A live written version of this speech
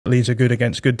Leeds are good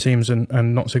against good teams and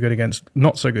not so good against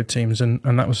not so good teams, and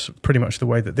that was pretty much the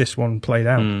way that this one played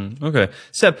out. Okay.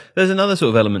 Seb, there's another sort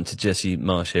of element to Jesse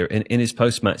Marsch here. In his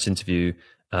post-match interview,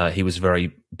 he was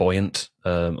very buoyant,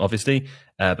 obviously,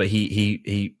 but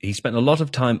he spent a lot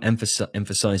of time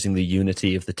emphasizing the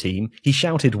unity of the team. He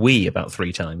shouted "we" about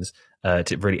 3 times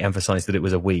to really emphasize that it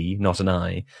was a we, not an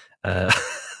I.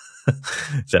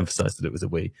 To emphasize that it was a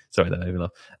we. Sorry, that made me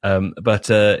laugh.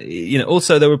 But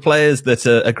also there were players that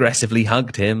aggressively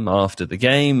hugged him after the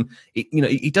game.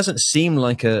 He doesn't seem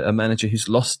like a manager who's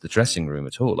lost the dressing room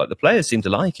at all. Like, the players seem to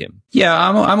like him. Yeah,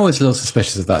 I'm always a little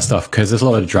suspicious of that stuff because there's a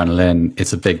lot of adrenaline.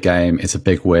 It's a big game. It's a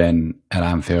big win at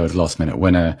Anfield, last minute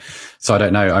winner. So I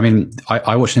don't know. I mean,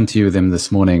 I watched an interview with him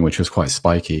this morning, which was quite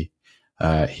spiky.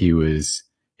 He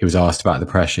was asked about the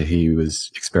pressure he was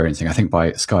experiencing, I think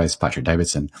by Sky's Patrick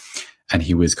Davidson. And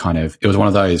he was it was one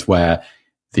of those where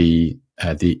the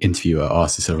interviewer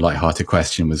asked a sort of lighthearted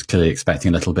question, was clearly expecting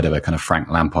a little bit of a kind of Frank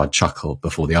Lampard chuckle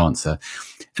before the answer.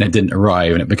 And it didn't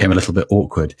arrive and it became a little bit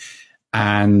awkward.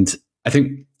 And I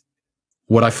think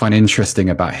what I find interesting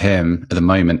about him at the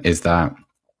moment is that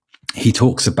he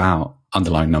talks about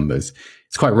underlying numbers.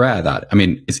 It's quite rare that, I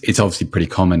mean, it's obviously pretty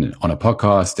common on a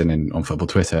podcast and on football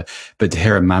Twitter, but to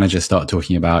hear a manager start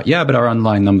talking about, yeah, but our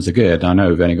underlying numbers are good. I know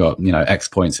we've only got, X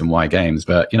points in Y games,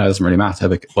 but, it doesn't really matter.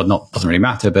 Doesn't really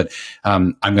matter, but,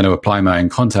 I'm going to apply my own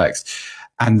context.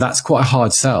 And that's quite a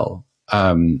hard sell,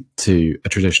 to a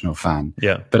traditional fan.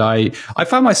 Yeah. But I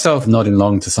found myself nodding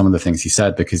along to some of the things he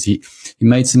said because he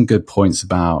made some good points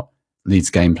about Leeds'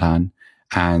 game plan.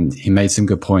 And he made some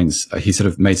good points. He sort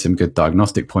of made some good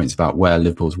diagnostic points about where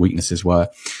Liverpool's weaknesses were.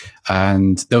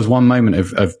 And there was one moment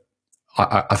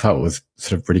I felt it was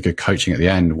sort of really good coaching at the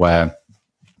end where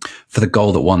for the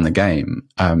goal that won the game,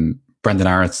 Brendan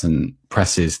Aronson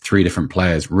presses 3 different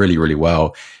players really, really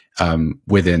well,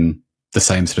 within the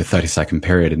same sort of 30-second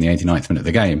period in the 89th minute of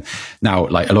the game. Now,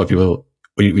 like a lot of people,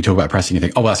 we talk about pressing, you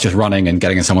think, oh, well, that's just running and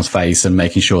getting in someone's face and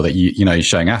making sure that you're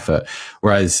showing effort.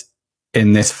 Whereas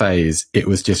in this phase, it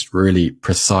was just really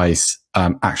precise,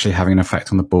 actually having an effect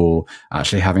on the ball,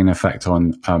 actually having an effect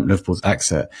on Liverpool's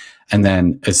exit. And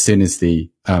then as soon as the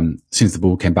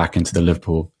ball came back into the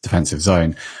Liverpool defensive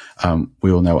zone,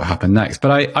 we all know what happened next.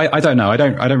 But I don't know. I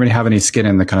don't really have any skin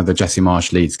in the kind of the Jesse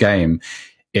Marsch Leeds game.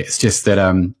 It's just that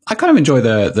I kind of enjoy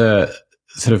the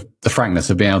sort of the frankness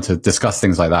of being able to discuss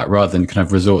things like that rather than kind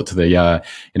of resort to the,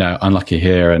 unlucky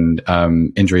here and,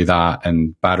 injury that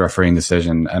and bad refereeing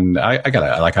decision. And I get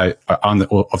it. Like I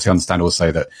obviously understand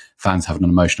also that fans have an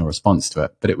emotional response to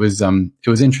it, but it was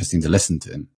interesting to listen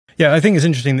to him. Yeah, I think it's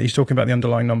interesting that he's talking about the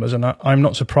underlying numbers, and I'm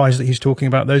not surprised that he's talking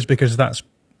about those because that's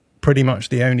pretty much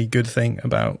the only good thing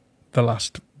about the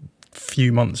last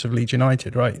few months of Leeds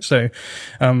United, right? So,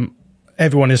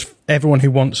 everyone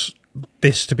who wants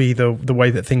this to be the way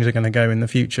that things are going to go in the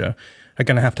future are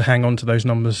going to have to hang on to those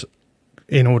numbers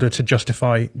in order to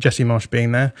justify Jesse Marsch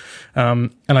being there.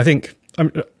 And I think,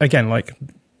 again, like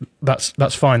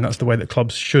that's fine. That's the way that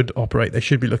clubs should operate. They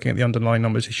should be looking at the underlying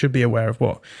numbers. They should be aware of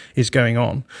what is going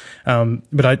on.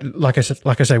 But like I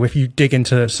say, if you dig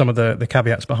into some of the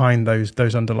caveats behind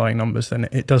those underlying numbers, then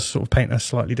it does sort of paint a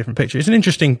slightly different picture. It's an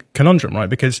interesting conundrum, right?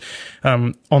 Because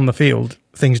on the field,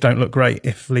 things don't look great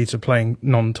if Leeds are playing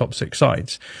non-top 6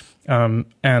 sides.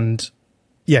 And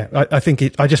yeah, I think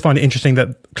I just find it interesting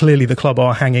that clearly the club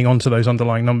are hanging on to those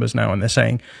underlying numbers now, and they're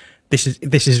saying, this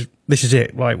is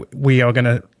it. Like, we are going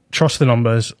to trust the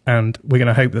numbers and we're going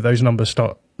to hope that those numbers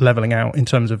start leveling out in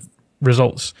terms of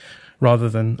results rather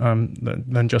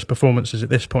than just performances at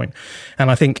this point. And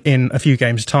I think in a few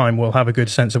games' time, we'll have a good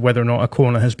sense of whether or not a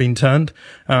corner has been turned.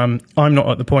 I'm not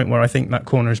at the point where I think that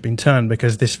corner has been turned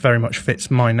because this very much fits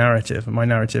my narrative. And my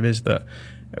narrative is that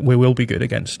we will be good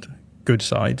against good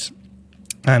sides.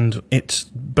 And it's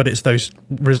those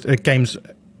games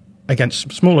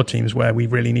against smaller teams where we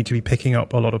really need to be picking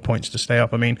up a lot of points to stay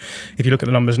up. I mean, if you look at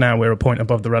the numbers now, we're a point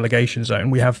above the relegation zone.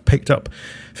 We have picked up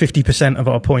 50% of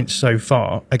our points so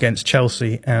far against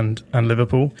Chelsea and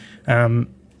Liverpool.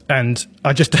 And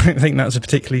I just don't think that's a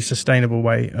particularly sustainable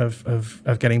way of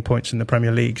getting points in the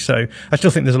Premier League. So I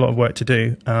still think there's a lot of work to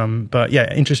do. But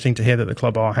yeah, interesting to hear that the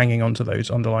club are hanging on to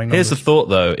those underlying numbers. Here's the thought,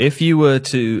 though. If you were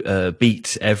to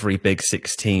beat every Big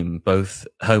Six team, both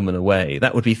home and away,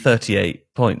 that would be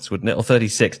 38 points, wouldn't it? Or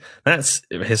 36. That's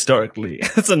historically,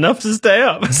 that's enough to stay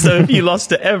up. So if you lost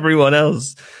to everyone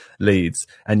else, Leeds,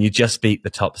 and you just beat the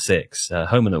top 6,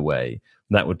 home and away,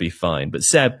 that would be fine. But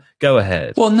Seb, go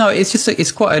ahead. Well, no,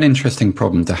 it's quite an interesting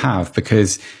problem to have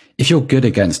because if you're good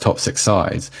against top 6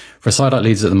 sides, for a side like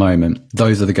Leeds at the moment,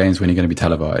 those are the games when you're going to be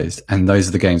televised, and those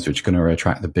are the games which are going to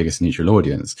attract the biggest neutral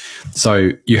audience.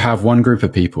 So you have one group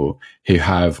of people who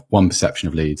have one perception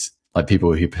of Leeds, like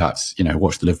people who perhaps,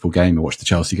 watch the Liverpool game or watch the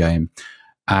Chelsea game,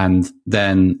 and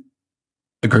then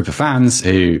a group of fans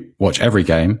who watch every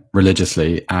game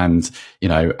religiously, and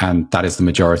that is the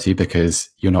majority, because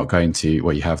you're not going to,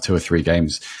 you have 2 or 3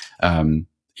 games,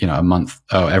 a month,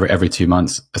 every 2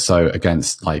 months or so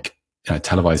against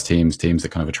televised teams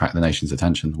that kind of attract the nation's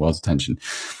attention, the world's attention.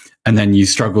 And then you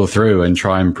struggle through and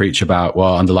try and preach about,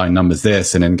 underlying numbers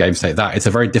this and in game state that. It's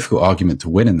a very difficult argument to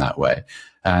win in that way.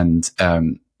 And,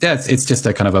 it's just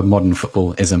a kind of a modern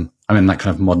footballism. I'm in that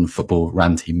kind of modern football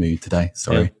ranty mood today.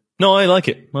 Sorry. Yeah. No, I like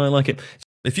it. I like it.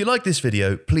 If you like this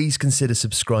video, please consider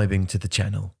subscribing to the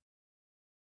channel.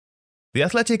 The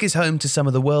Athletic is home to some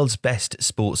of the world's best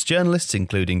sports journalists,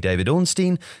 including David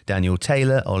Ornstein, Daniel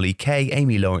Taylor, Ollie Kay,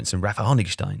 Amy Lawrence and Rafa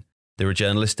Honigstein. There are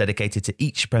journalists dedicated to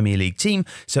each Premier League team,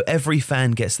 so every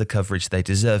fan gets the coverage they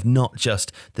deserve, not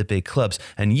just the big clubs.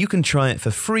 And you can try it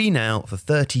for free now for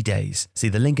 30 days. See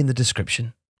the link in the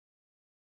description.